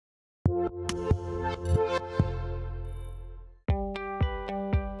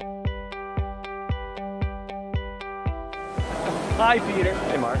Hi, Peter.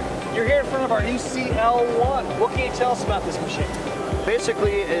 Hey, Mark. You're here in front of our new CL-1. What can you tell us about this machine?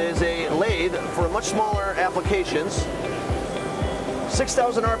 Basically, it is a lathe for much smaller applications.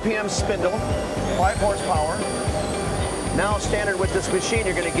 6,000 RPM spindle, 5 horsepower. Now, standard with this machine,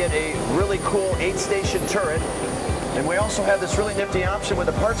 you're going to get a really cool 8-station turret. And we also have this really nifty option with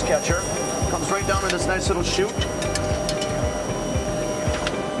a parts catcher. Comes right down in this nice little chute.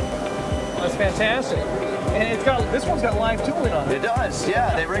 That's fantastic. And this one's got live tooling on it. It does,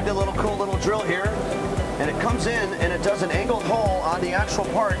 yeah. They rigged a little cool little drill here, and it comes in and it does an angled hole on the actual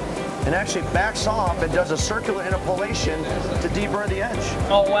part and actually backs off and does a circular interpolation to deburr the edge.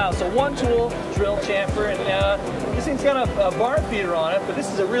 Oh wow, so one tool, drill chamfer, and this thing's got a bar feeder on it, but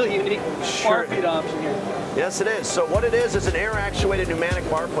this is a really unique bar feed option here. Yes, it is. So what it is an air-actuated pneumatic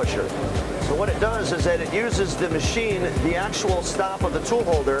bar pusher. So what it does is that it uses the machine, the actual stop of the tool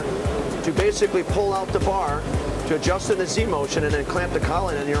holder, to basically pull out the bar, to adjust in the Z motion, and then clamp the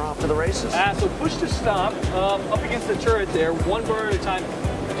collet, and you're off to the races. So push to stop up against the turret there, one bar at a time.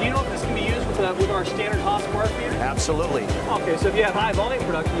 Do you know if this can be used with our standard Haas bar feeder? Absolutely. Okay, so if you have high volume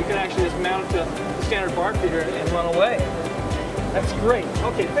production, you can actually just mount it to the standard bar feeder and run away. That's great.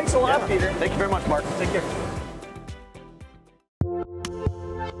 Okay, thanks a lot, Peter. Thank you very much, Mark. Take care.